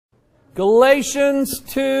Galatians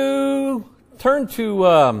 2. Turn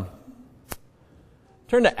to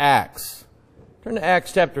Acts. Turn to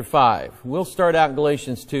Acts chapter 5. We'll start out in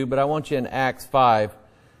Galatians 2, but I want you in Acts 5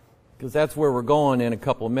 because that's where we're going in a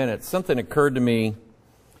couple of minutes. Something occurred to me,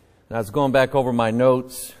 and I was going back over my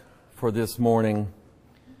notes for this morning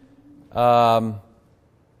about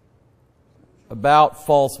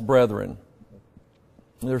false brethren.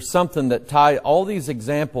 There's something that ties all these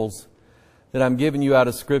examples that I'm giving you out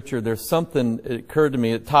of Scripture. There's something that occurred to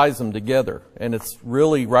me that ties them together, and it's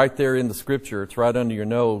really right there in the Scripture. It's right under your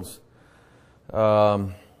nose.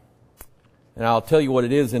 And I'll tell you what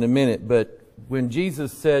it is in a minute. But when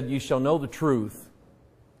Jesus said, "You shall know the truth,"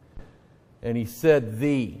 and He said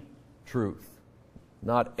the truth,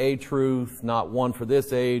 not a truth, not one for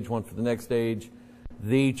this age, one for the next age,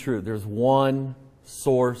 the truth. There's one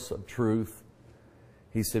source of truth.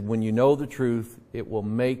 He said, when you know the truth, it will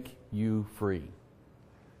make you free.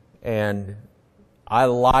 And I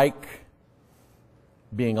like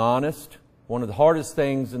being honest. One of the hardest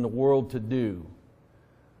things in the world to do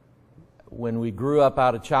when we grew up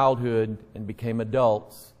out of childhood and became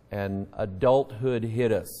adults and adulthood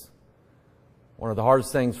hit us, one of the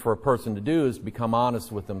hardest things for a person to do is become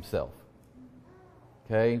honest with themselves.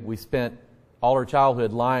 Okay? We spent all our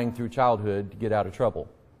childhood lying through childhood to get out of trouble.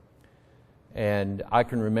 And I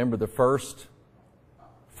can remember the first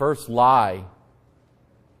lie,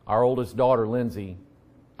 our oldest daughter, Lindsay,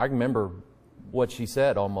 I remember what she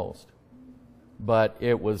said almost. But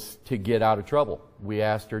it was to get out of trouble. We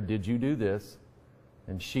asked her, "Did you do this?"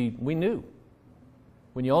 And we knew.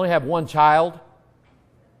 When you only have one child,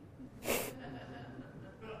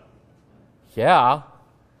 yeah.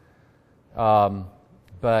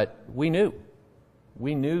 But we knew.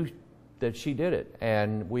 We knew that she did it.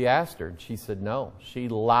 And we asked her, and she said no. She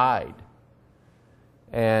lied.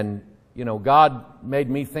 And, you know, God made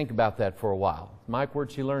me think about that for a while. Mike,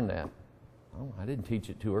 where'd she learn that? Oh, I didn't teach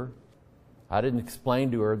it to her. I didn't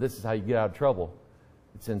explain to her, this is how you get out of trouble.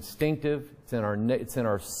 It's instinctive. It's in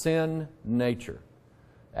our sin nature.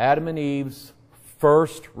 Adam and Eve's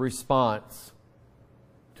first response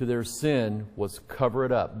to their sin was cover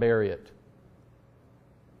it up, bury it.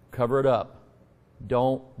 Cover it up.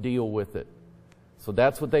 Don't deal with it. So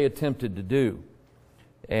that's what they attempted to do.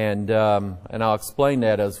 And I'll explain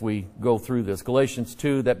that as we go through this. Galatians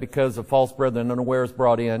 2, that because of false brethren unawares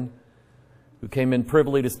brought in, who came in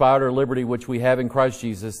privily to spy out our liberty which we have in Christ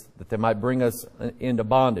Jesus, that they might bring us into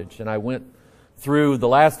bondage. And I went through the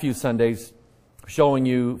last few Sundays showing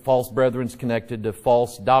you false brethrens connected to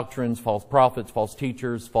false doctrines, false prophets, false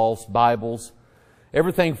teachers, false Bibles,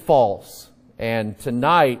 everything false. And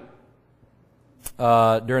tonight,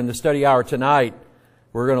 during the study hour tonight,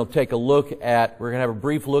 we're going to take a look at, we're going to have a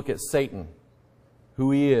brief look at Satan,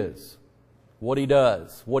 who he is, what he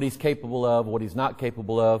does, what he's capable of, what he's not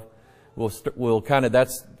capable of. We'll kind of,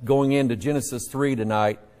 that's going into Genesis 3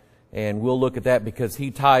 tonight, and we'll look at that because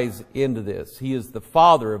he ties into this. He is the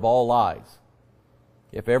father of all lies.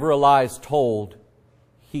 If ever a lie is told,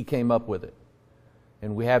 he came up with it.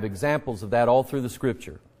 And we have examples of that all through the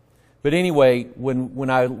Scripture. But anyway, when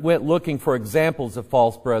I went looking for examples of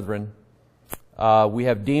false brethren, we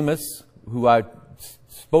have Demas, who I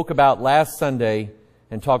spoke about last Sunday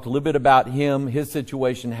and talked a little bit about him, his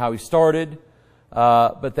situation, how he started,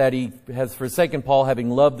 but that he has forsaken Paul, having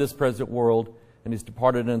loved this present world, and is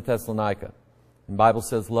departed in Thessalonica. And the Bible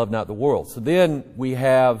says, love not the world. So then we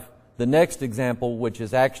have the next example, which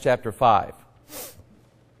is Acts chapter 5.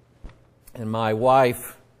 And my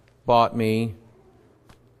wife bought me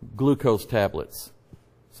glucose tablets,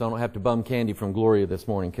 so I don't have to bum candy from Gloria this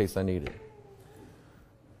morning in case I need it.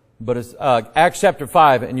 But it's Acts chapter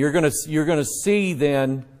 5, and you're going to see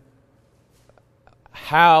then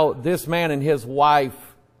how this man and his wife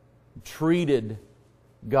treated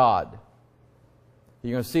God.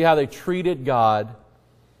 You're going to see how they treated God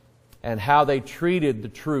and how they treated the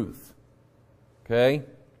truth. Okay?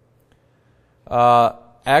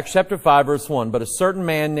 Acts chapter 5, verse 1. But a certain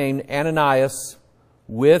man named Ananias,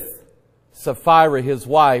 with Sapphira his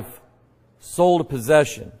wife, sold a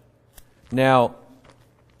possession. Now,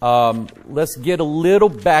 let's get a little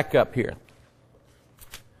back up here.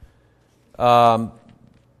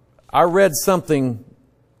 I read something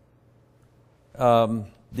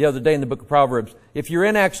the other day in the book of Proverbs. If you're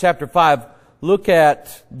in Acts chapter 5, look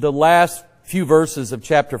at the last few verses of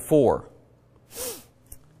chapter 4.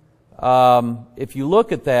 If you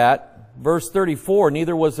look at that, verse 34,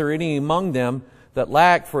 neither was there any among them that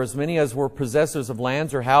lacked, for as many as were possessors of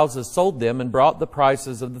lands or houses sold them and brought the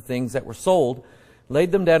prices of the things that were sold,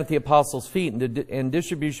 laid them down at the apostles' feet, and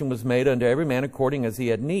distribution was made unto every man according as he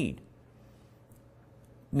had need.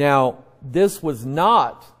 Now, this was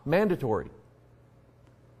not mandatory.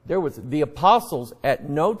 The apostles at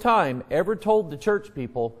no time ever told the church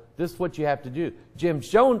people, this is what you have to do. Jim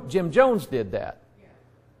Jones did that.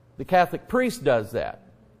 The Catholic priest does that.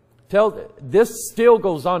 This still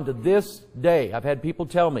goes on to this day. I've had people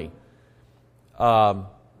tell me,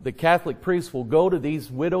 the Catholic priest will go to these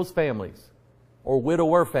widows' families or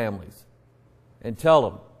widower families and tell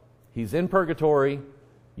them, he's in purgatory,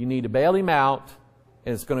 you need to bail him out,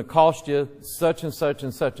 and it's going to cost you such and such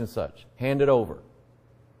and such and such. Hand it over.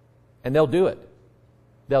 And they'll do it.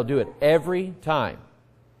 They'll do it every time.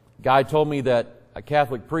 Guy told me that a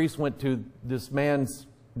Catholic priest went to this man's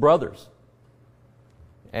brothers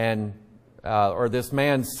and or this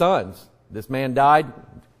man's sons. This man died.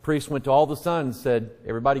 Priest went to all the sons, said,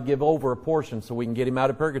 everybody give over a portion so we can get him out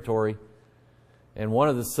of purgatory. And one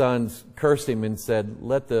of the sons cursed him and said,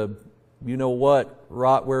 let the you-know-what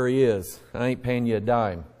rot where he is. I ain't paying you a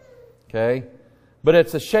dime. Okay? But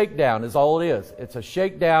it's a shakedown is all it is. It's a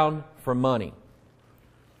shakedown for money.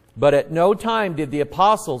 But at no time did the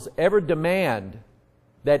apostles ever demand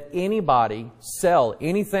that anybody sell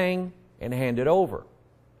anything and hand it over.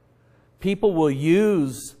 People will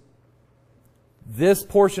use this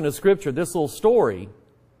portion of Scripture, this little story,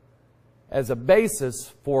 as a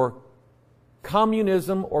basis for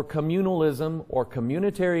communism or communalism or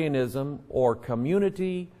communitarianism or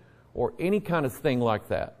community or any kind of thing like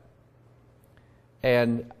that.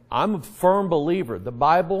 And I'm a firm believer. The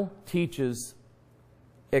Bible teaches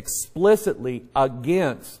explicitly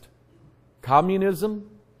against communism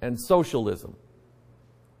and socialism.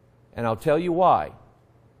 And I'll tell you why.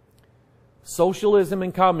 Socialism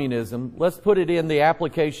and communism, let's put it in the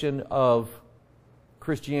application of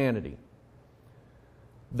Christianity.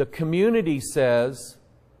 The community says,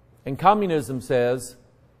 and communism says,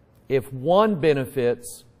 if one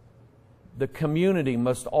benefits, the community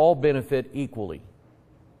must all benefit equally.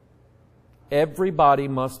 Everybody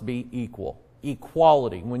must be equal.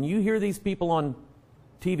 Equality. When you hear these people on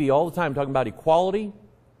TV all the time talking about equality,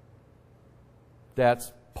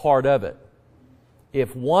 that's part of it.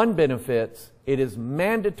 If one benefits, it is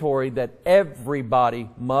mandatory that everybody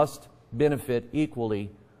must benefit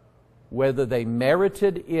equally, whether they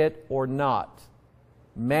merited it or not.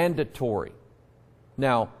 Mandatory.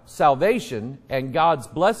 Now, salvation and God's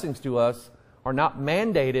blessings to us are not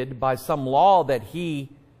mandated by some law that He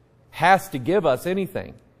has to give us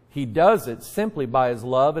anything. He does it simply by His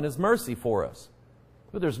love and His mercy for us.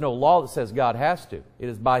 But there's no law that says God has to. It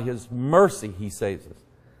is by His mercy He saves us.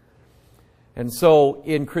 And so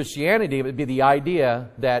in Christianity, it would be the idea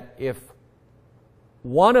that if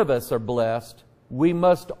one of us are blessed, we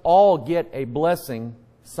must all get a blessing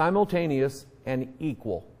simultaneous and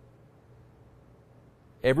equal.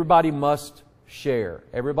 Everybody must share.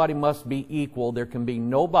 Everybody must be equal. There can be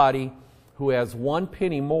nobody who has one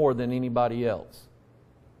penny more than anybody else.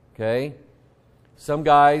 Okay? Some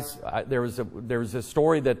guys, there was a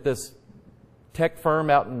story that this tech firm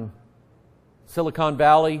out in Silicon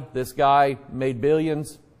Valley, this guy made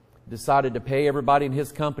billions, decided to pay everybody in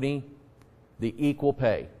his company the equal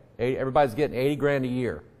pay. Everybody's getting 80 grand a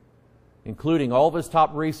year, including all of his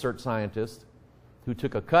top research scientists who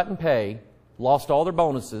took a cut in pay, lost all their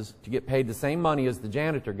bonuses to get paid the same money as the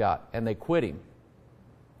janitor got, and they quit him.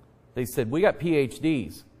 They said, we got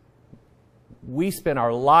PhDs. We spent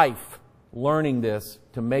our life learning this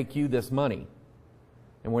to make you this money.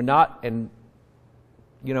 And we're not, and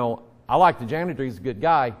you know, I like the janitor, he's a good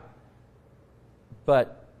guy,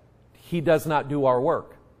 but he does not do our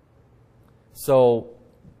work. So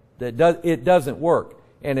it doesn't work.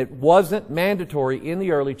 And it wasn't mandatory in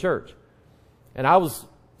the early church. And I was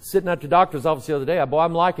sitting at the doctor's office the other day. Boy,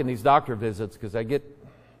 I'm liking these doctor visits because I get,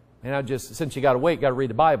 and I just, since you got to wait, got to read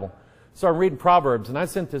the Bible. So I'm reading Proverbs, and I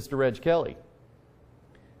sent this to Reg Kelly.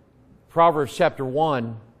 Proverbs chapter 1.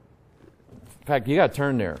 In fact, you got to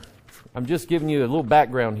turn there. I'm just giving you a little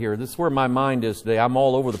background here. This is where my mind is today. I'm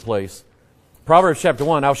all over the place. Proverbs chapter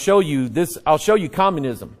 1. I'll show you this. I'll show you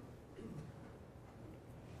communism.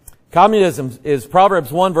 Communism is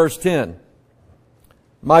Proverbs 1 verse 10.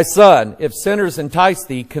 My son, if sinners entice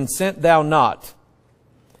thee, consent thou not.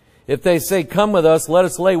 If they say, come with us, let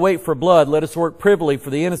us lay wait for blood, let us work privily for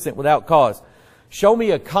the innocent without cause. Show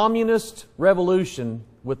me a communist revolution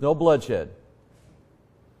with no bloodshed.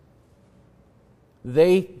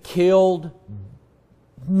 They killed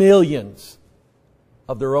millions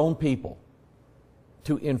of their own people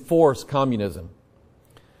to enforce communism.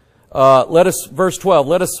 Verse 12,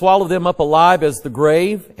 let us swallow them up alive as the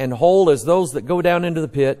grave and whole as those that go down into the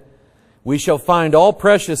pit. We shall find all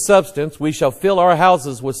precious substance. We shall fill our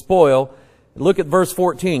houses with spoil. Look at verse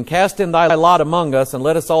 14. Cast in thy lot among us, and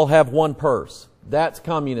let us all have one purse. That's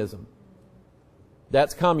communism.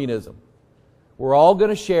 That's communism. We're all going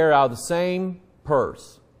to share out of the same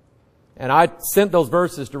purse. And I sent those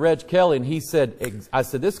verses to Reg Kelly, and he said, I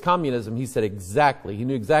said, this communism, he said exactly. He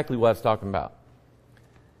knew exactly what I was talking about.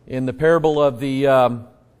 In the parable of the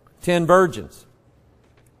 10 virgins,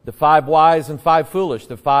 the 5 wise and 5 foolish.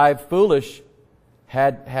 The 5 foolish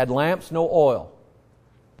had lamps, no oil.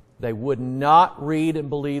 They would not read and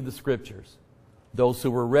believe the Scriptures. Those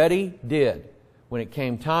who were ready did. When it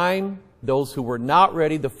came time, those who were not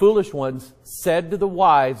ready, the foolish ones, said to the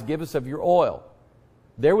wise, give us of your oil.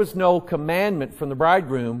 There was no commandment from the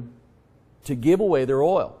bridegroom to give away their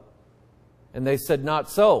oil. And they said,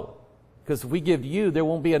 not so. Because if we give to you, there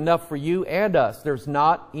won't be enough for you and us. There's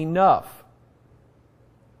not enough.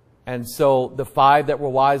 And so the 5 that were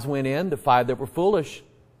wise went in. The 5 that were foolish,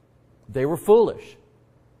 they were foolish.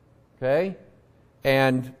 Okay?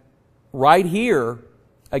 And right here,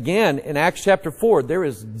 again, in Acts chapter 4, there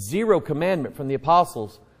is 0 commandment from the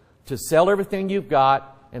apostles to sell everything you've got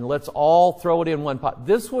and let's all throw it in one pot.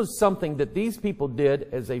 This was something that these people did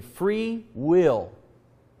as a free will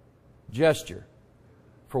gesture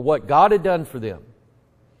for what God had done for them.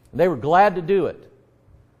 And they were glad to do it.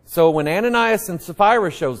 So when Ananias and Sapphira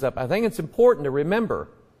shows up, I think it's important to remember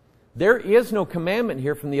there is no commandment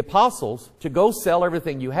here from the apostles to go sell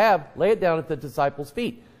everything you have, lay it down at the disciples'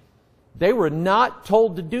 feet. They were not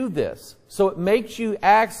told to do this. So it makes you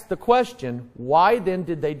ask the question, why then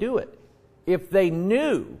did they do it? If they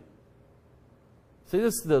knew, see,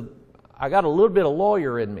 I got a little bit of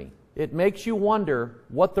lawyer in me. It makes you wonder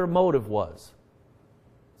what their motive was.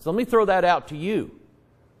 So let me throw that out to you.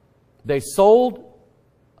 They sold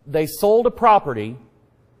a property,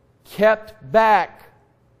 kept back.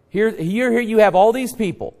 Here you have all these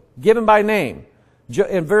people given by name.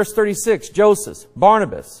 In verse 36, Joseph,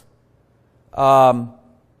 Barnabas, and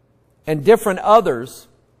different others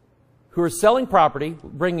who are selling property,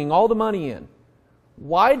 bringing all the money in.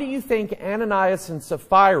 Why do you think Ananias and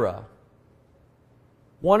Sapphira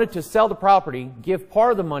wanted to sell the property, give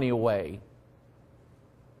part of the money away,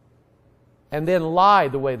 and then lie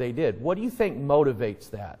the way they did? What do you think motivates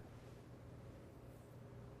that?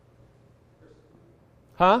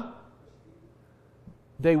 Huh?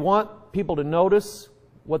 They want people to notice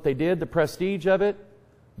what they did, the prestige of it.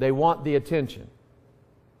 They want the attention.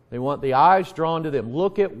 They want the eyes drawn to them.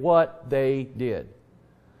 Look at what they did.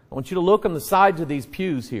 I want you to look on the sides of these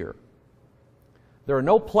pews here. There are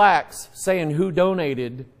no plaques saying who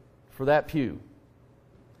donated for that pew.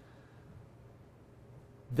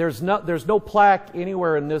 There's no plaque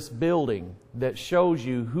anywhere in this building that shows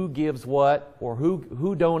you who gives what or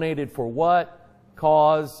who donated for what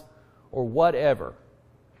cause or whatever.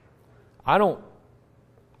 I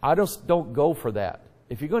just don't go for that.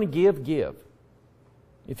 If you're going to give, give.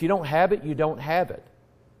 If you don't have it, you don't have it.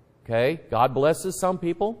 Okay? God blesses some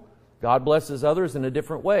people. God blesses others in a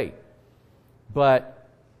different way. But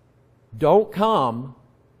don't come,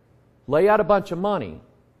 lay out a bunch of money,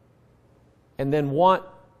 and then want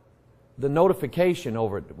the notification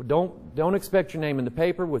over it. Don't expect your name in the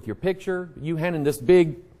paper with your picture. You handing this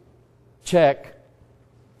big check,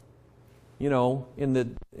 in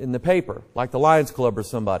the paper, like the Lions Club or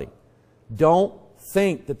somebody. Don't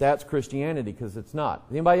think that that's Christianity, because it's not.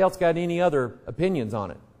 Anybody else got any other opinions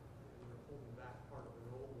on it?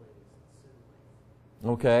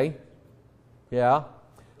 Okay. Yeah.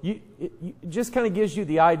 It just kind of gives you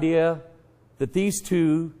the idea that these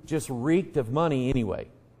two just reeked of money anyway.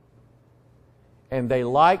 And they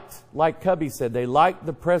liked, like Cubby said, they liked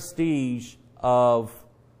the prestige of,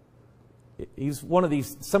 he's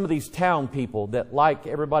some of these town people that like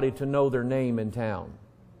everybody to know their name in town.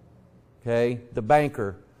 Okay? The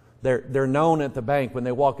banker, they're known at the bank. When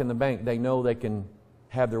they walk in the bank, they know they can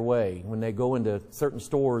have their way. When they go into certain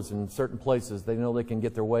stores and certain places, they know they can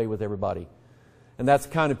get their way with everybody. And that's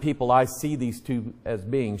the kind of people I see these two as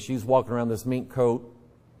being. She's walking around this mink coat,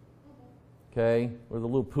 okay, with a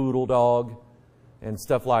little poodle dog and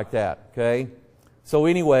stuff like that, okay? So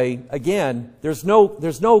anyway, again, there's no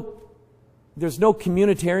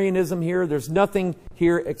communitarianism here. There's nothing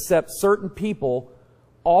here except certain people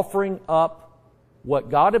offering up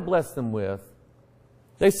what God had blessed them with.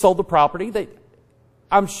 They sold the property.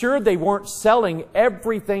 I'm sure they weren't selling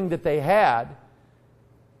everything that they had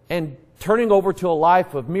and turning over to a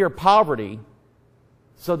life of mere poverty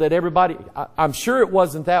so that everybody, I'm sure it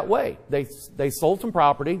wasn't that way. They sold some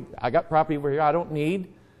property. I got property over here I don't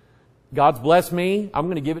need. God's blessed me. I'm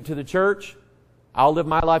going to give it to the church. I'll live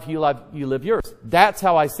my life, you live yours. That's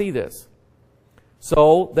how I see this.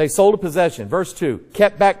 So they sold a possession. Verse 2,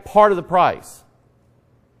 kept back part of the price,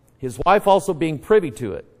 his wife also being privy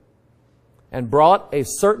to it, and brought a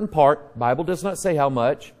certain part, Bible does not say how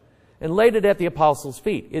much, and laid it at the apostles'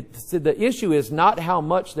 feet. The issue is not how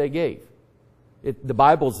much they gave. The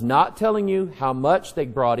Bible's not telling you how much they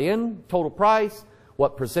brought in, total price,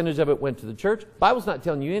 what percentage of it went to the church. The Bible's not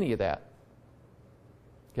telling you any of that.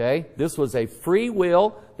 Okay? This was a free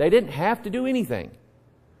will. They didn't have to do anything.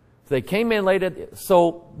 So they came in late.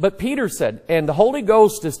 But Peter said, and the Holy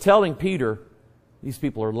Ghost is telling Peter, these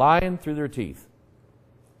people are lying through their teeth.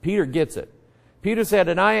 Peter gets it. Peter said,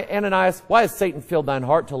 Ananias, why has Satan filled thine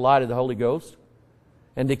heart to lie to the Holy Ghost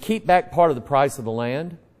and to keep back part of the price of the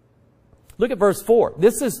land? Look at verse 4.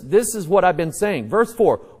 This is what I've been saying. Verse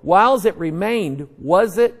 4. Whiles it remained,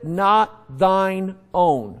 was it not thine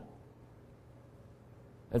own?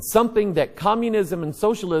 And something that communism and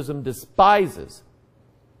socialism despises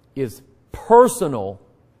is personal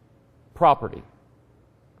property.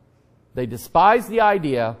 They despise the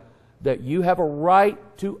idea that you have a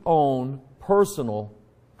right to own personal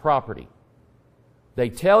property. They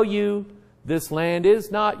tell you, this land is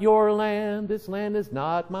not your land, this land is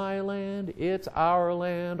not my land, it's our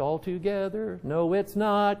land altogether. No, it's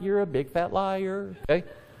not, you're a big fat liar. Okay?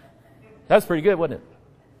 That's pretty good, wasn't it?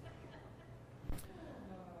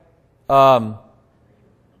 But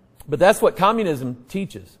that's what communism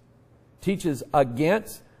teaches. Teaches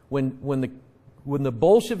against, when the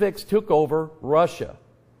Bolsheviks took over Russia,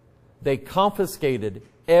 they confiscated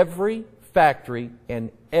every factory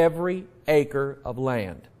and every acre of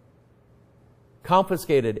land.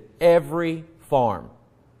 Confiscated every farm.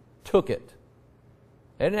 Took it.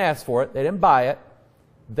 They didn't ask for it. They didn't buy it.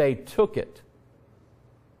 They took it.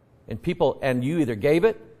 And you either gave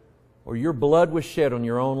it or your blood was shed on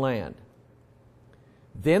your own land.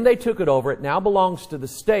 Then they took it over. It now belongs to the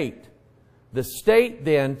state. The state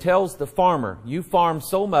then tells the farmer, you farm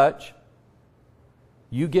so much,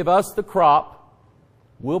 you give us the crop,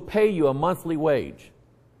 we'll pay you a monthly wage.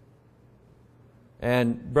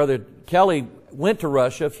 And Brother Kelly went to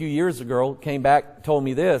Russia a few years ago, came back, told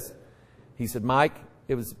me this. He said, Mike,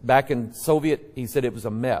 it was back in Soviet, he said it was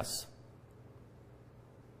a mess.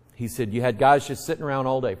 He said you had guys just sitting around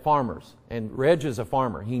all day, farmers. And Reg is a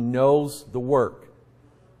farmer. He knows the work.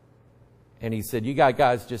 And he said, you got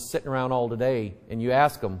guys just sitting around all day, and you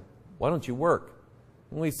ask them, why don't you work?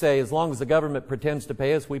 And we say, as long as the government pretends to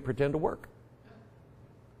pay us, we pretend to work.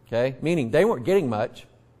 Okay? Meaning they weren't getting much,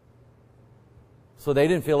 so they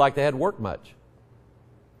didn't feel like they had worked much.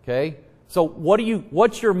 Okay? So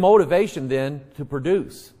what's your motivation then to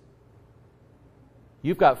produce?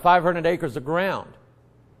 You've got 500 acres of ground.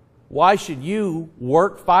 Why should you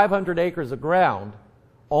work 500 acres of ground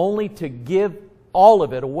only to give all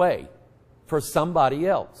of it away for somebody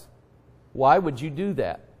else? Why would you do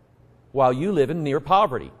that while you live in near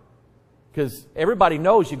poverty? Because everybody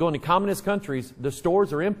knows you go into communist countries, the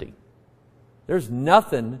stores are empty. There's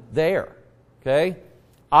nothing there. Okay?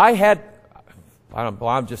 I'm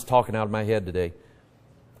just talking out of my head today.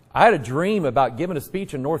 I had a dream about giving a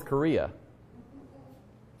speech in North Korea,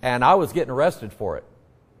 and I was getting arrested for it.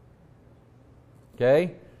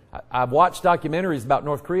 Okay? I've watched documentaries about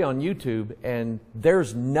North Korea on YouTube, and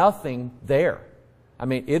there's nothing there. I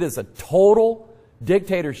mean, it is a total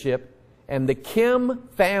dictatorship, and the Kim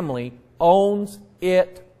family owns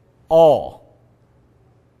it all.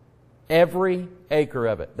 Every acre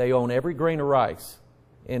of it. They own every grain of rice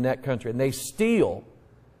in that country. And they steal.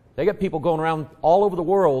 They got people going around all over the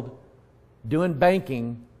world doing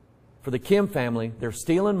banking for the Kim family. They're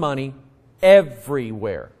stealing money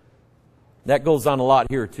everywhere. That goes on a lot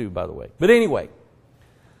here too, by the way. But anyway,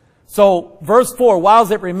 so verse 4, whiles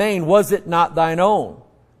it remained, was it not thine own?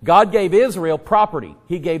 God gave Israel property.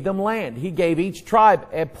 He gave them land. He gave each tribe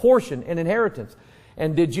a portion, an inheritance.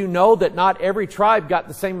 And did you know that not every tribe got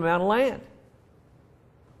the same amount of land?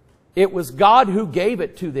 It was God who gave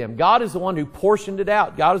it to them. God is the one who portioned it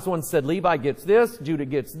out. God is the one who said, Levi gets this, Judah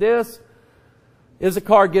gets this,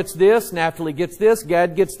 Issachar gets this, Naphtali gets this,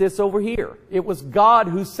 Gad gets this over here. It was God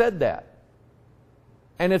who said that.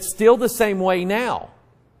 And it's still the same way now.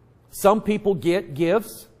 Some people get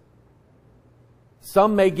gifts.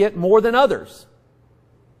 Some may get more than others.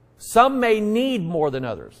 Some may need more than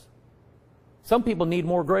others. Some people need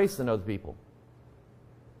more grace than other people.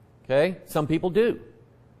 Okay? Some people do.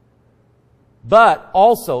 But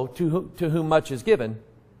also, to whom much is given,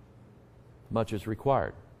 much is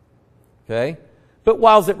required. Okay? But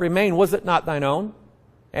whiles it remained, was it not thine own?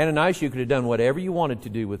 Ananias, you could have done whatever you wanted to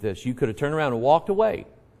do with this. You could have turned around and walked away.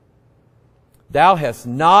 Thou hast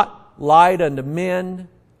not lied unto men.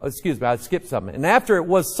 Oh, excuse me, I skipped something. And after it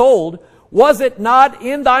was sold, Was it not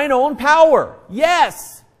in thine own power?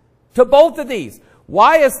 Yes, to both of these.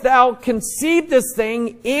 Why hast thou conceived this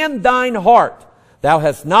thing in thine heart? Thou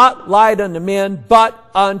hast not lied unto men, but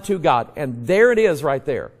unto God. And there it is right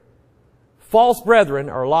there. False brethren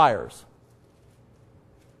are liars.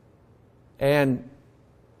 And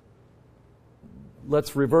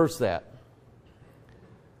let's reverse that.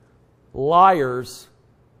 Liars,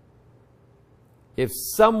 if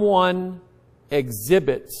someone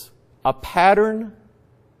exhibits a pattern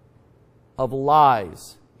of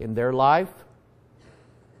lies in their life,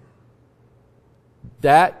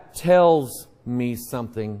 that tells me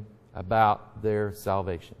something about their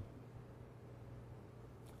salvation.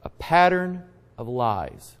 A pattern of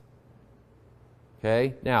lies.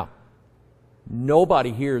 Okay? Now,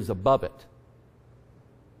 nobody here is above it.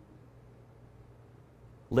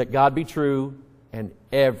 Let God be true and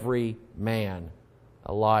every man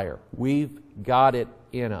a liar. We've got it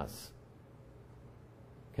in us.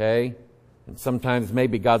 Okay? And sometimes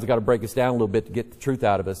maybe God's got to break us down a little bit to get the truth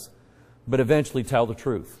out of us. But eventually tell the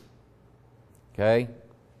truth. Okay?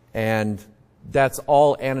 And that's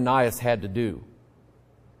all Ananias had to do.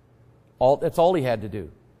 That's all he had to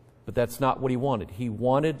do. But that's not what he wanted. He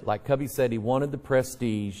wanted, like Cubby said, he wanted the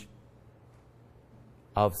prestige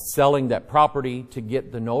of selling that property to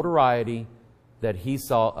get the notoriety that he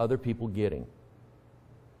saw other people getting.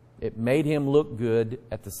 It made him look good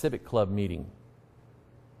at the Civic Club meeting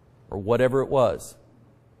or whatever it was.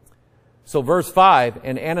 So verse 5,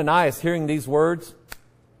 and Ananias, hearing these words,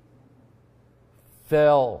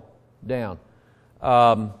 fell down.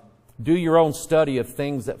 Do your own study of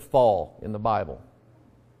things that fall in the Bible.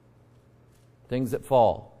 Things that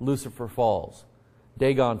fall. Lucifer falls.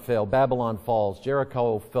 Dagon fell. Babylon falls.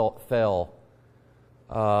 Jericho fell.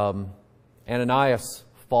 Ananias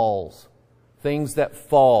falls. Things that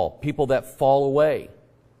fall. People that fall away.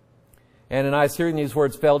 Ananias, hearing these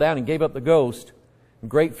words, fell down and gave up the ghost. And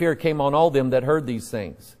great fear came on all them that heard these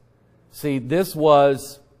things. See, this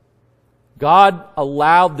was... God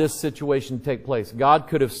allowed this situation to take place. God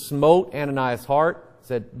could have smote Ananias' heart.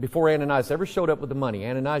 Said, before Ananias ever showed up with the money,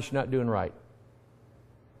 Ananias, you're not doing right.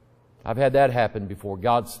 I've had that happen before.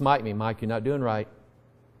 God smite me. Mike, you're not doing right.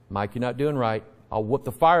 Mike, you're not doing right. I'll whoop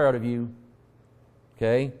the fire out of you.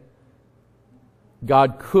 Okay?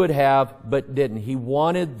 God could have, but didn't. He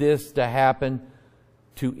wanted this to happen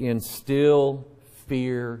to instill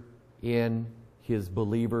fear in His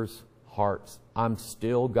believers' hearts. I'm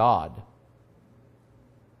still God.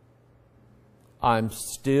 I'm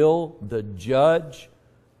still the judge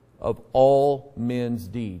of all men's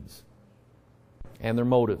deeds and their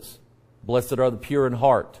motives. Blessed are the pure in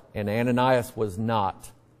heart, and Ananias was not.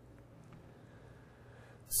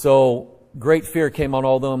 So great fear came on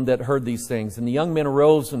all them that heard these things. And the young men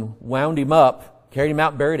arose and wound him up, carried him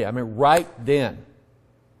out and buried him. I mean, right then.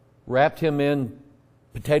 Wrapped him in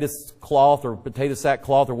potato cloth or potato sack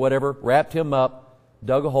cloth or whatever. Wrapped him up,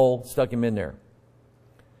 dug a hole, stuck him in there.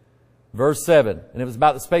 Verse 7, and it was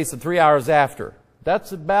about the space of 3 hours after.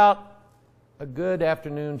 That's about a good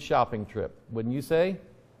afternoon shopping trip, wouldn't you say?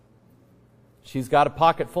 She's got a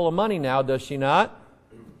pocket full of money now, does she not?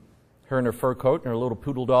 Her and her fur coat and her little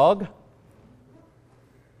poodle dog.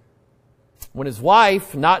 When his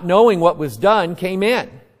wife, not knowing what was done, came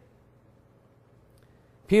in.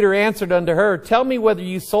 Peter answered unto her, tell me whether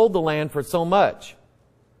you sold the land for so much.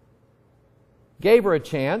 Gave her a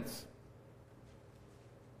chance.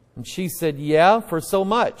 And she said, yeah, for so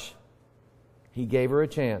much. He gave her a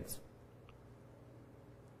chance.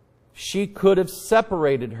 She could have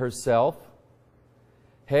separated herself.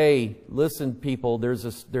 Hey, listen, people, there's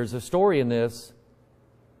a story in this.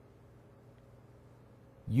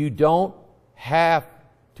 You don't have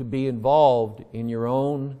to be involved in your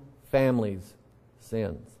own family's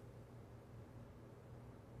sins.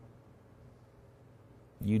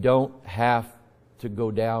 You don't have to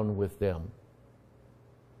go down with them.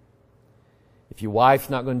 If your wife's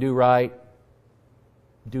not going to do right,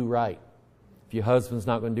 do right. If your husband's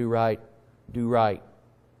not going to do right, do right.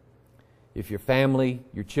 If your family,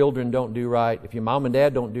 your children don't do right, if your mom and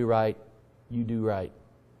dad don't do right, you do right.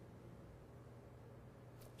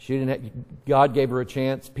 She didn't have, God gave her a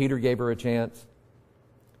chance. Peter gave her a chance.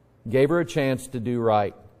 Gave her a chance to do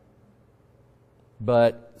right.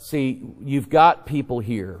 But see, you've got people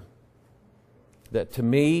here that to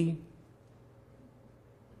me,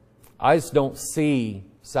 I just don't see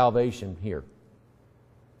salvation here.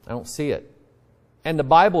 I don't see it. And the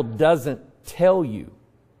Bible doesn't tell you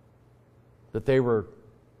that they were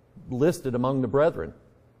listed among the brethren.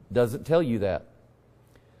 It doesn't tell you that.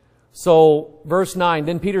 So, verse 9,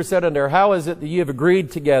 then Peter said unto her, how is it that ye have agreed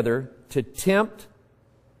together to tempt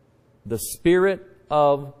The Spirit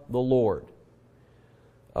of the Lord.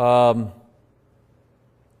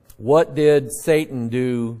 What did Satan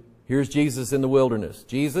do? Here's Jesus in the wilderness.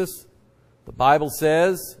 Jesus, the Bible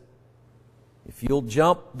says, if you'll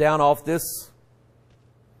jump down off this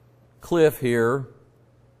cliff here,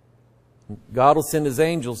 God will send His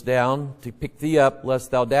angels down to pick thee up,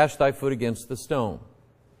 lest thou dash thy foot against the stone.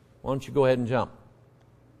 Why don't you go ahead and jump?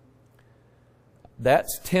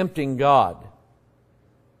 That's tempting God.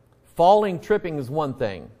 Falling, tripping is one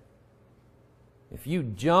thing. If you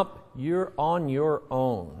jump, you're on your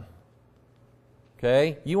own.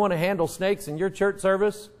 Okay? You want to handle snakes in your church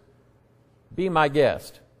service? Be my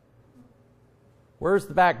guest. Where's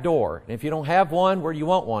the back door? And if you don't have one, where do you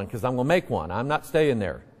want one? Because I'm going to make one. I'm not staying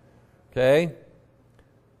there. Okay?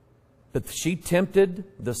 But she tempted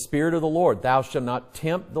the Spirit of the Lord. Thou shalt not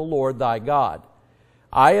tempt the Lord thy God.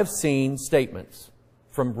 I have seen statements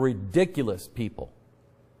from ridiculous people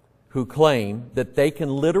who claim that they can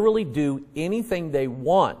literally do anything they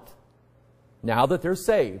want now that they're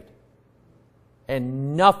saved,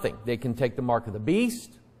 and nothing. They can take the mark of the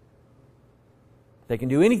beast. They can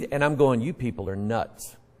do anything. And I'm going, you people are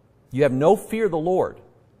nuts. You have no fear of the Lord.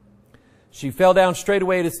 She fell down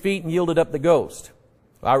straightway at His feet and yielded up the ghost.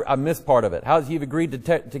 I missed part of it. How you've agreed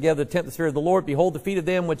together to tempt the Spirit of the Lord? Behold, the feet of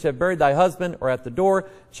them which have buried thy husband are at the door,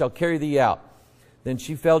 shall carry thee out. Then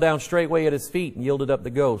she fell down straightway at His feet and yielded up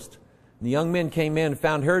the ghost. And the young men came in and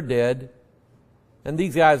found her dead. And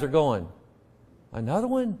these guys are going, another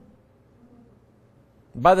one?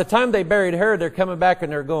 By the time they buried her, they're coming back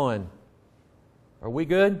and they're going, are we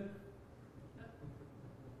good?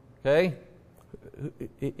 Okay.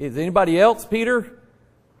 Is anybody else, Peter?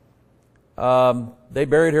 They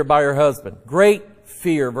buried her by her husband. Great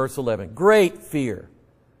fear, verse 11. Great fear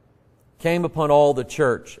came upon all the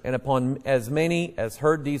church and upon as many as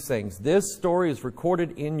heard these things. This story is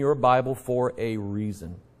recorded in your Bible for a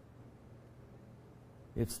reason.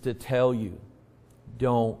 It's to tell you,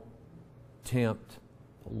 don't tempt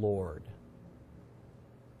the Lord.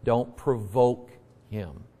 Don't provoke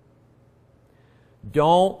Him.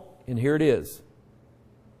 Don't, and here it is,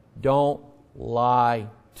 don't lie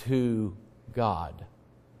to God.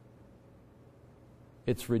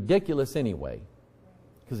 It's ridiculous anyway,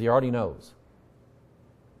 because He already knows.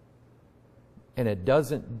 And it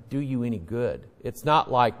doesn't do you any good. It's not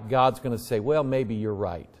like God's going to say, well, maybe you're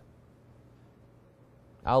right.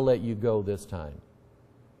 I'll let you go this time.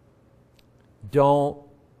 Don't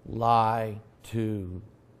lie to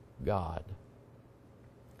God.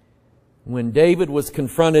 When David was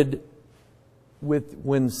confronted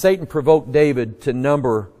when Satan provoked David to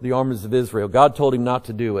number the armies of Israel, God told him not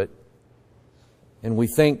to do it. And we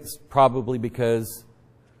think probably because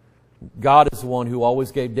God is the one who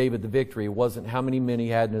always gave David the victory. It wasn't how many men he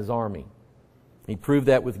had in his army. He proved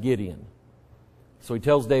that with Gideon. So he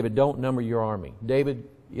tells David, don't number your army. David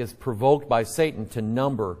is provoked by Satan to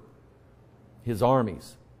number his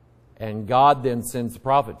armies. And God then sends the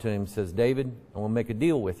prophet to him and says, David, I want to make a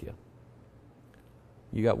deal with you.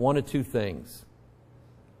 You got one of two things.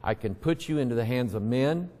 I can put you into the hands of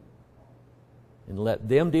men and let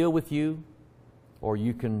them deal with you, or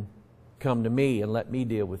you can come to me and let me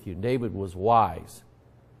deal with you. David was wise.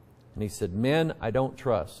 And he said, men I don't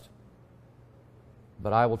trust,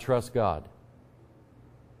 but I will trust God.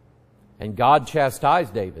 And God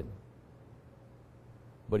chastised David,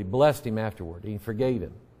 but He blessed him afterward. He forgave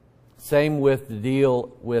him. Same with the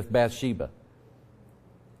deal with Bathsheba.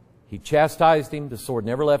 He chastised him. The sword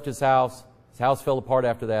never left his house. His house fell apart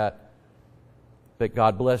after that. But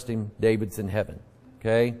God blessed him. David's in heaven.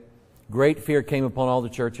 Okay? Great fear came upon all the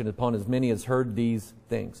church and upon as many as heard these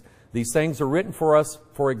things. These things are written for us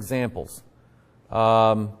for examples.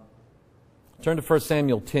 Turn to 1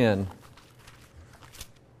 Samuel 10.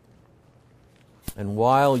 And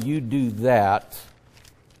while you do that,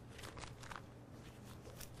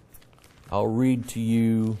 I'll read to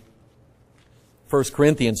you 1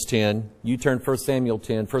 Corinthians 10. You turn 1 Samuel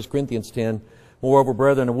 10, 1 Corinthians 10. Moreover,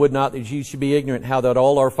 brethren, I would not that ye should be ignorant how that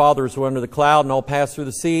all our fathers were under the cloud and all passed through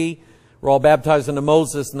the sea, were all baptized unto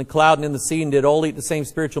Moses in the cloud and in the sea, and did all eat the same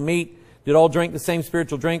spiritual meat, did all drink the same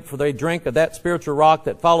spiritual drink, for they drank of that spiritual rock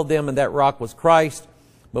that followed them, and that rock was Christ.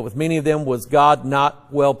 But with many of them was God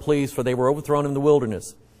not well pleased, for they were overthrown in the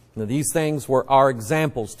wilderness. Now these things were our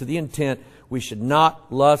examples, to the intent we should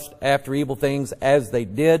not lust after evil things as they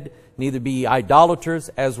did, neither be idolaters,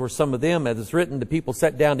 as were some of them. As is written, the people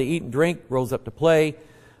sat down to eat and drink, rose up to play.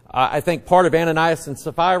 I think part of Ananias and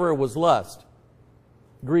Sapphira was lust,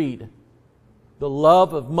 greed, the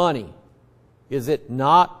love of money. Is it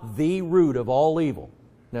not the root of all evil?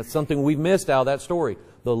 And that's something we've missed out of that story.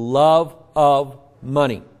 The love of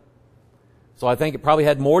money. So I think it probably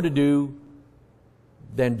had more to do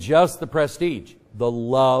than just the prestige, the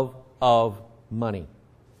love of money.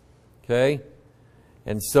 Okay?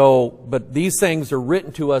 And so, but these things are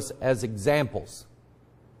written to us as examples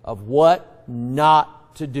of what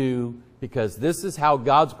not to do, because this is how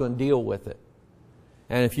God's going to deal with it.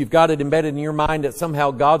 And if you've got it embedded in your mind that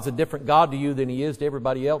somehow God's a different God to you than He is to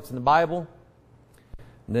everybody else in the Bible,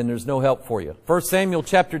 then there's no help for you. 1 Samuel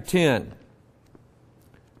chapter 10.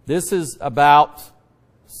 This is about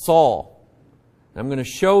Saul. I'm going to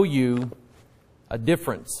show you a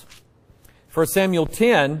difference. 1 Samuel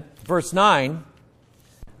 10, verse 9.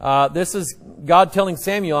 This is God telling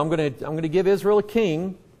Samuel, I'm going to give Israel a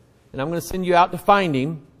king, and I'm going to send you out to find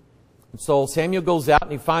him. And so Samuel goes out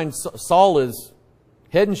and he finds Saul is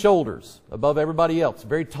head and shoulders above everybody else.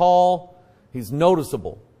 Very tall. He's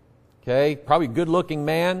noticeable. Okay, probably a good-looking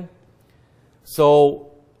man. So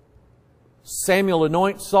Samuel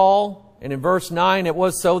anoints Saul, and in verse 9 it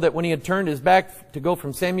was so that when he had turned his back to go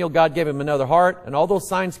from Samuel, God gave him another heart, and all those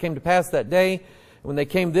signs came to pass that day. When they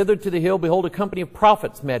came thither to the hill, behold, a company of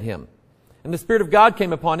prophets met him. And the Spirit of God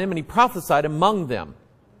came upon him, and he prophesied among them.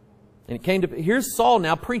 And it came to, here's Saul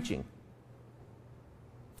now preaching.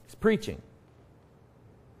 He's preaching.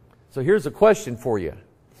 So here's a question for you.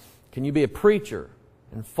 Can you be a preacher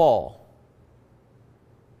and fall?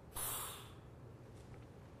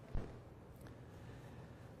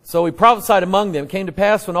 So he prophesied among them. It came to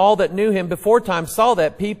pass when all that knew him before time saw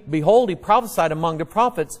that, behold, he prophesied among the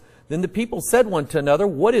prophets. Then the people said one to another,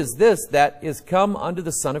 what is this that is come unto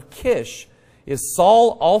the son of Kish? Is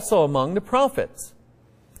Saul also among the prophets?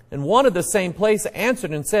 And one of the same place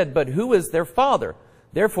answered and said, but who is their father?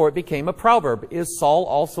 Therefore it became a proverb, is Saul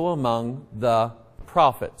also among the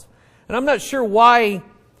prophets? And I'm not sure why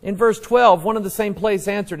in verse 12, one of the same place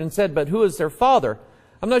answered and said, but who is their father?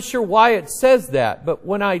 I'm not sure why it says that, but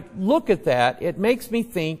when I look at that, it makes me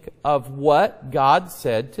think of what God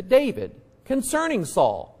said to David concerning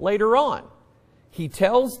Saul later on. He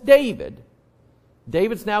tells David,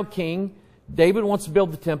 David's now king. David wants to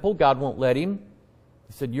build the temple. God won't let him.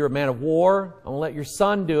 He said, you're a man of war. I'm going to let your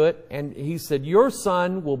son do it. And he said, your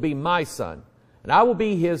son will be my son, and I will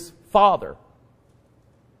be his father.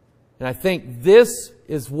 And I think this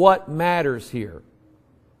is what matters here.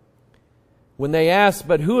 When they ask,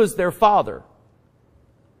 but who is their father?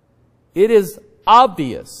 It is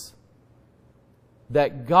obvious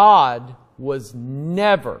that God was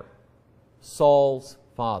never Saul's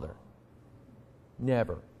father.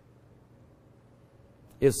 Never.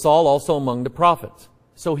 Is Saul also among the prophets?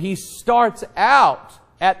 So he starts out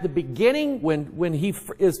at the beginning when he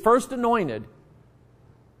is first anointed.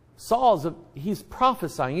 He's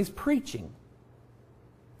prophesying, he's preaching.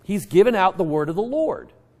 He's given out the word of the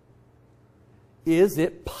Lord. Is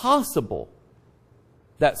it possible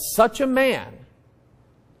that such a man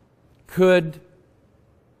could,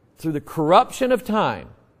 through the corruption of time,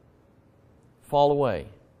 fall away?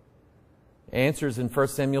 Answers in 1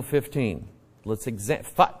 Samuel 15. Let's examine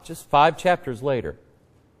just 5 chapters later.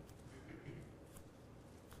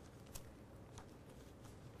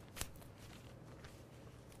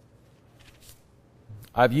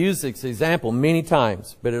 I've used this example many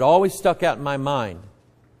times, but it always stuck out in my mind.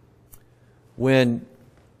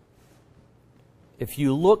 If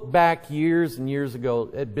you look back years and years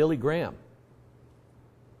ago at Billy Graham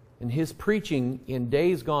and his preaching in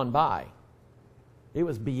days gone by, it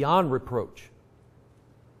was beyond reproach.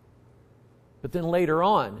 But then later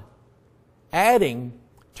on, adding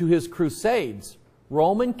to his crusades,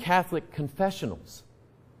 Roman Catholic confessionals.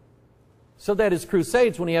 So that his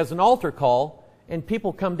crusades, when he has an altar call and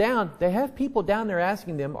people come down, they have people down there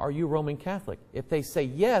asking them, are you Roman Catholic? If they say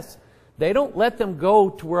yes, they don't let them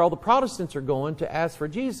go to where all the Protestants are going to ask for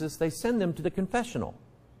Jesus. They send them to the confessional,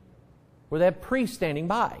 where they have priests standing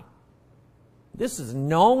by. This is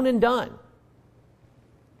known and done.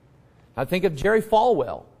 I think of Jerry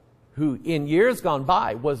Falwell, who in years gone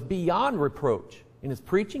by was beyond reproach in his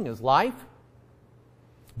preaching, his life.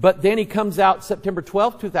 But then he comes out September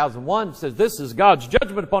 12, 2001, and says, this is God's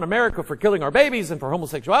judgment upon America for killing our babies and for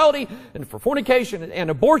homosexuality and for fornication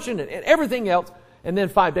and abortion and everything else. And then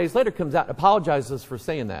 5 days later comes out and apologizes for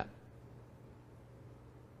saying that.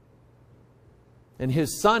 And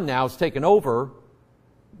his son now has taken over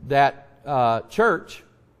that church,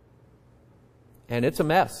 and it's a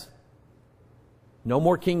mess. No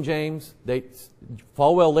more King James.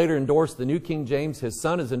 Falwell later endorsed the new King James. His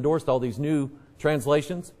son has endorsed all these new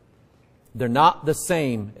translations. They're not the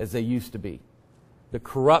same as they used to be. The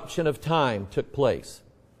corruption of time took place.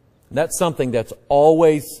 That's something that's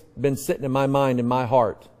always been sitting in my mind and my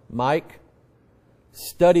heart. Mike,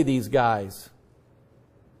 study these guys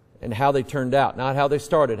and how they turned out. Not how they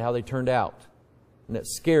started, how they turned out. And it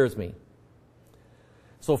scares me.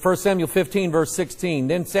 So 1 Samuel 15, verse 16.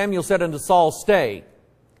 Then Samuel said unto Saul, Stay,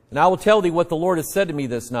 and I will tell thee what the Lord has said to me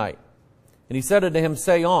this night. And he said unto him,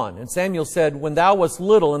 Say on. And Samuel said, When thou wast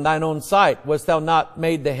little in thine own sight, wast thou not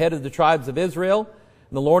made the head of the tribes of Israel?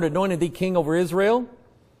 And the Lord anointed thee king over Israel?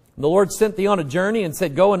 And the Lord sent thee on a journey and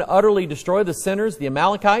said, Go and utterly destroy the sinners, the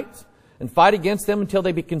Amalekites, and fight against them until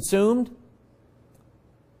they be consumed.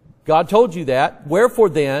 God told you that. Wherefore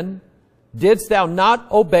then didst thou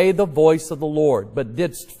not obey the voice of the Lord, but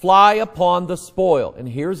didst fly upon the spoil? And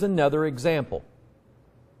here's another example.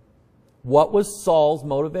 What was Saul's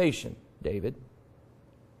motivation, David?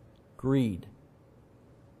 Greed.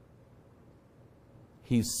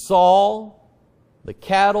 He saw the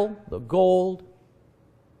cattle, the gold,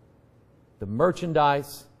 the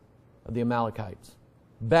merchandise of the Amalekites.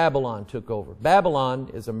 Babylon took over.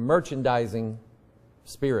 Babylon is a merchandising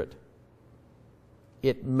spirit.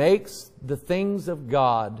 It makes the things of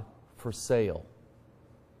God for sale.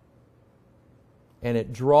 And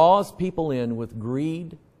it draws people in with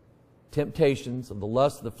greed, temptations of the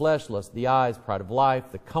lust of the flesh, lust of the eyes, pride of life,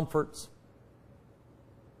 the comforts.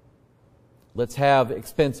 Let's have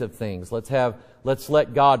expensive things. Let's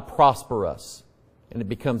let God prosper us. And it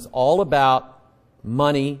becomes all about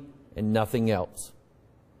money and nothing else.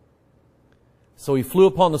 So he flew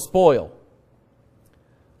upon the spoil.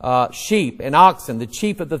 Sheep and oxen, the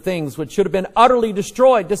chief of the things which should have been utterly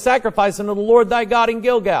destroyed, to sacrifice unto the Lord thy God in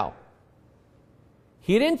Gilgal.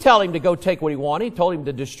 He didn't tell him to go take what he wanted. He told him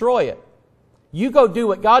to destroy it. You go do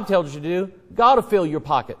what God tells you to do. God will fill your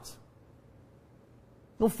pockets.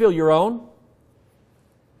 Don't fill your own.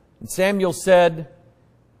 And Samuel said,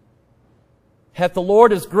 Hath the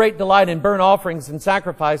Lord as great delight in burnt offerings and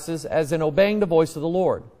sacrifices as in obeying the voice of the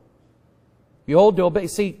Lord? Behold, to obey.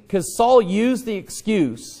 See, because Saul used the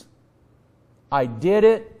excuse, I did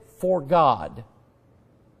it for God.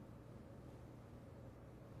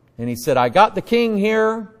 And he said, I got the king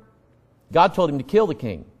here. God told him to kill the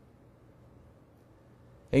king.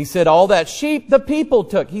 And he said, all that sheep the people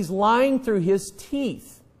took. He's lying through his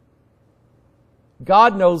teeth.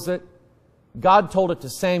 God knows it. God told it to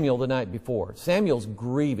Samuel the night before. Samuel's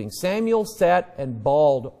grieving. Samuel sat and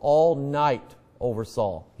bawled all night over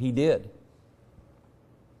Saul. He did.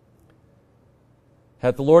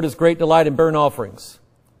 Hath the Lord his great delight in burnt offerings.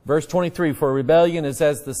 Verse 23, For rebellion is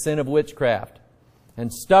as the sin of witchcraft,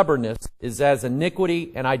 and stubbornness is as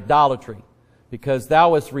iniquity and idolatry, because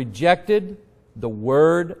thou hast rejected the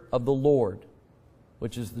word of the Lord,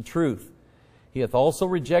 which is the truth. He hath also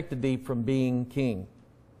rejected thee from being king.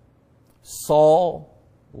 Saul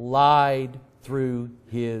lied through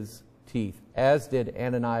his teeth, as did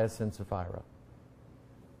Ananias and Sapphira.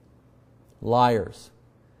 Liars.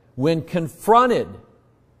 When confronted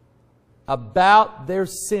about their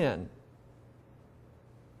sin,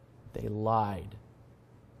 they lied.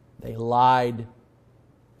 They lied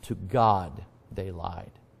to God. They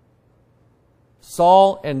lied.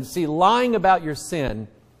 Saul, and see, lying about your sin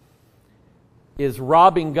is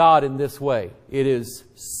robbing God in this way. It is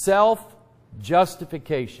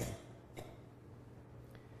self-justification.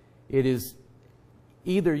 It is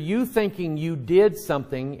either you thinking you did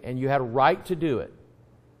something and you had a right to do it.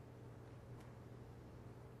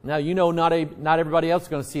 Now, you know not everybody else is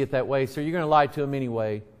going to see it that way, so you're going to lie to them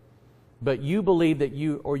anyway. But you believe that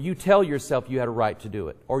you tell yourself you had a right to do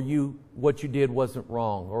it, or what you did wasn't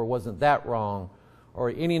wrong, or wasn't that wrong, or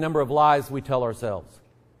any number of lies we tell ourselves.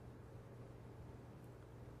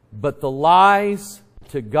 But the lies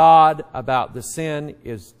to God about the sin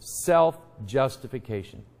is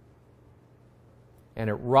self-justification. And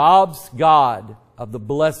it robs God of the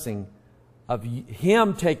blessing of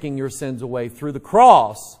Him taking your sins away through the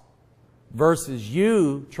cross versus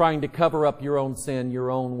you trying to cover up your own sin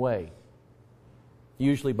your own way,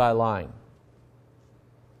 usually by lying.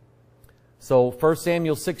 So 1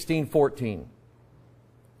 Samuel 16:14,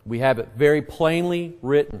 we have it very plainly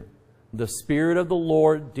written. The Spirit of the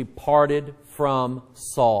Lord departed from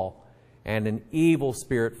Saul, and an evil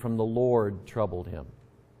spirit from the Lord troubled him.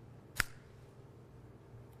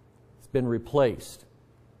 It's been replaced.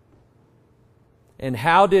 And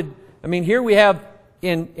here we have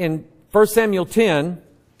in 1 Samuel 10,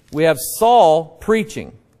 we have Saul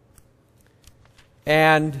preaching.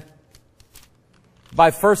 And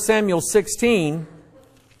by 1 Samuel 16,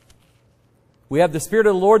 we have the Spirit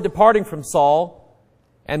of the Lord departing from Saul.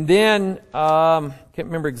 And then, can't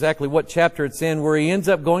remember exactly what chapter it's in, where he ends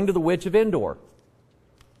up going to the witch of Endor.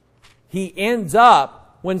 He ends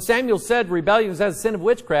up, when Samuel said rebellion is as a sin of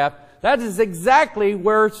witchcraft, that is exactly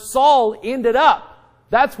where Saul ended up.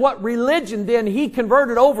 That's what religion then he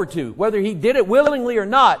converted over to. Whether he did it willingly or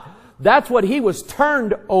not, that's what he was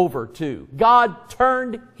turned over to. God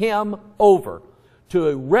turned him over to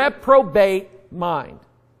a reprobate mind.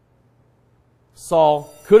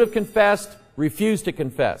 Saul could have confessed, refused to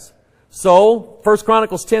confess. So, 1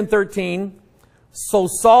 Chronicles 10:13, so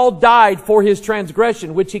Saul died for his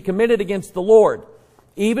transgression, which he committed against the Lord,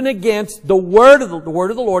 even against the word of the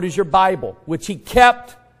Lord is your Bible, which he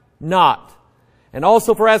kept not. And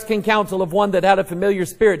also for asking counsel of one that had a familiar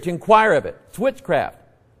spirit to inquire of it. It's witchcraft,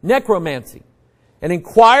 necromancy, and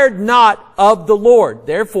inquired not of the Lord.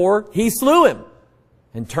 Therefore he slew him,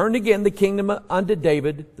 and turned again the kingdom unto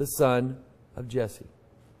David, the son of Jesse.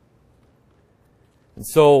 And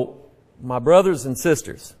so, my brothers and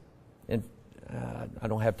sisters, and I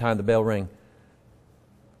don't have time, the bell ring.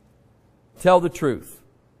 Tell the truth.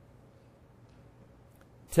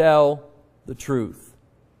 Tell the truth.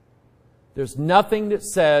 There's nothing that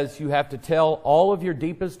says you have to tell all of your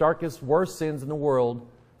deepest, darkest, worst sins in the world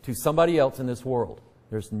to somebody else in this world.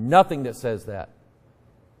 There's nothing that says that.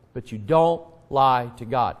 But you don't lie to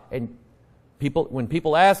God. And when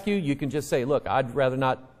people ask you, you can just say, look, I'd rather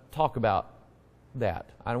not talk about that.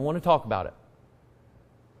 I don't want to talk about it.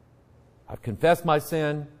 I've confessed my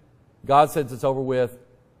sin. God says it's over with.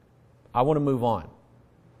 I want to move on.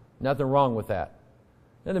 Nothing wrong with that.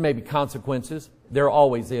 Then there may be consequences. There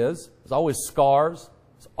always is. There's always scars.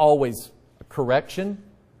 There's always a correction.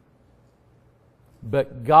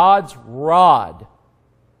 But God's rod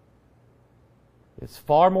is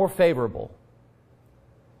far more favorable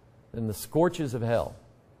than the scorches of hell.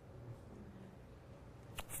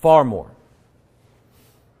 Far more.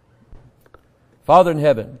 Father in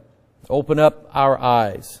heaven, open up our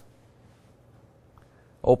eyes.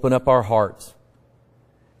 Open up our hearts.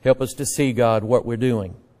 Help us to see, God, what we're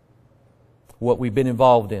doing, what we've been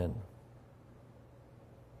involved in,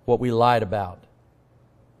 what we lied about.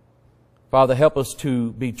 Father, help us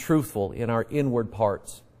to be truthful in our inward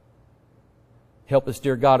parts. Help us,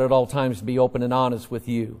 dear God, at all times to be open and honest with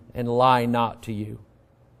you and lie not to you.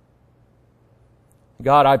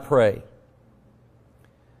 God, I pray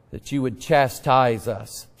that you would chastise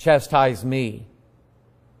us, chastise me,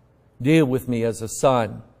 deal with me as a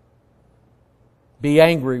son. Be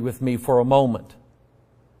angry with me for a moment.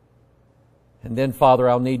 And then, Father,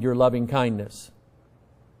 I'll need your loving kindness.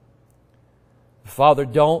 Father,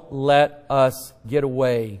 don't let us get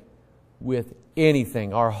away with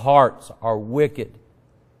anything. Our hearts are wicked,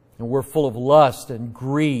 and we're full of lust and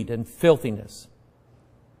greed and filthiness.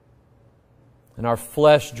 And our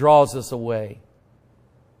flesh draws us away.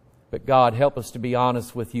 But God, help us to be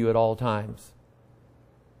honest with you at all times,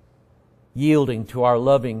 yielding to our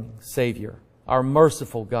loving Savior, our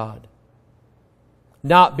merciful God,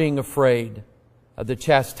 not being afraid of the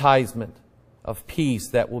chastisement of peace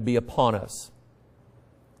that will be upon us.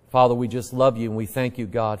 Father, we just love you and we thank you,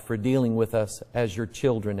 God, for dealing with us as your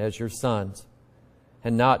children, as your sons,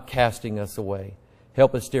 and not casting us away.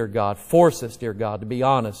 Help us, dear God. Force us, dear God, to be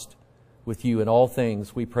honest with you in all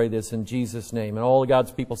things. We pray this in Jesus' name. And all of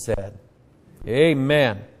God's people said,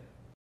 Amen.